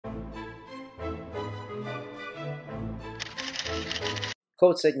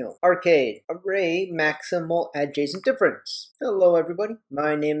Codesignal, Arcade, Array, Maximal, Adjacent Difference. Hello everybody,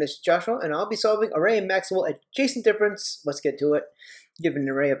 my name is Joshua and I'll be solving Array, Maximal, Adjacent Difference. Let's get to it. Given an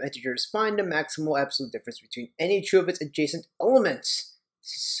array of integers, find the maximal absolute difference between any two of its adjacent elements.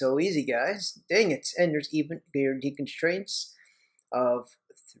 This is so easy, guys. Dang it. And there's even guaranteed constraints of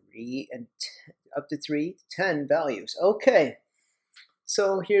 3 and up to 3 to 10 values. Okay,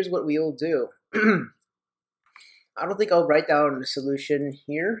 so here's what we'll do. I don't think I'll write down the solution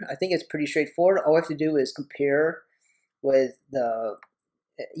here. I think it's pretty straightforward. All I have to do is compare with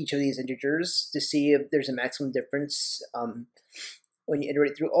each of these integers to see if there's a maximum difference when you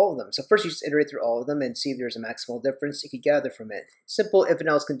iterate through all of them. So first you just iterate through all of them and see if there's a maximal difference you could gather from it. Simple if and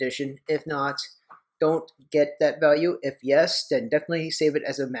else condition. If not, don't get that value. If yes, then definitely save it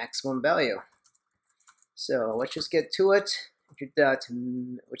as a maximum value. So let's just get to it.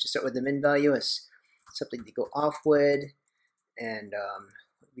 Let's just start with the min value as something to go off with, and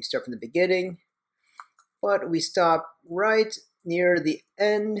we start from the beginning, but we stop right near the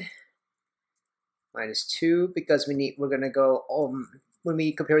end, -2, because we're going to go when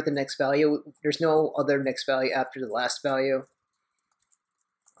we compare with the next value, there's no other next value after the last value.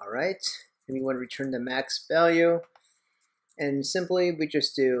 All right, and we want to return the max value, and simply we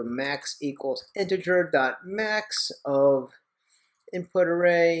just do max equals integer dot max of input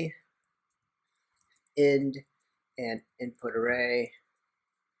array ind and input array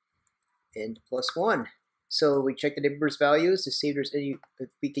ind +1. So we check the neighbor's values to see if there's if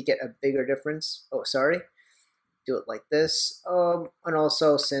we could get a bigger difference. Oh, sorry. Do it like this. And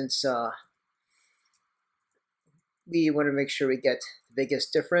also since we want to make sure we get the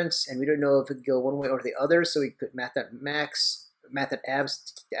biggest difference, and we don't know if it could go one way or the other, so we could math that max, math that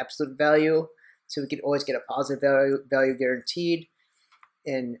abs, the absolute value, so we could always get a positive value guaranteed.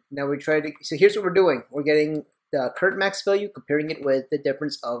 And now we try to, so here's what we're doing. We're getting the current max value, comparing it with the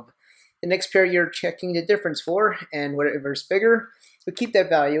difference of the next pair you're checking the difference for, and whatever's bigger, we keep that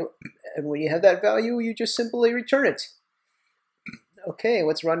value. And when you have that value, you just simply return it. Okay,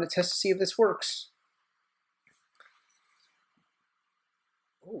 let's run the test to see if this works.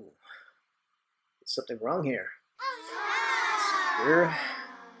 Oh, there's something wrong here. The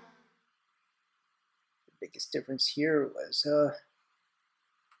biggest difference here was,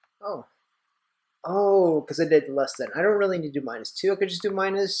 because I did less than. I don't really need to do -2. I could just do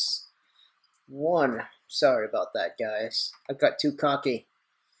 -1. Sorry about that, guys. I got too cocky.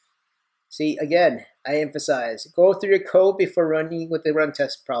 See, again, I emphasize, go through your code before running with the run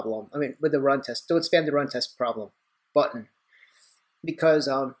test problem. I mean, with the run test. Don't spam the run test problem button. Because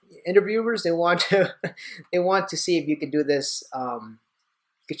interviewers, they want to see if you can do this. You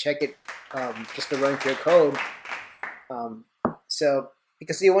could check it just to run through your code.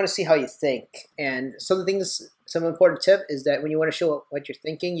 Because you want to see how you think. And some important tip is that when you want to show what you're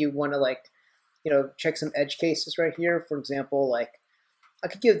thinking, you want to check some edge cases right here. For example, I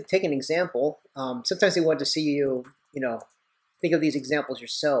could take an example. Sometimes they want to see you, think of these examples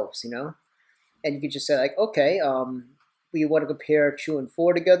yourselves, and you could just say okay, we want to compare 2 and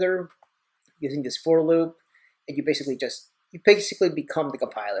 4 together using this for loop, and you basically become the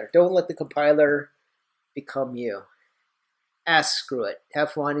compiler. Don't let the compiler become you. Screw it.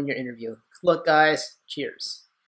 Have fun in your interview. Look, guys, cheers.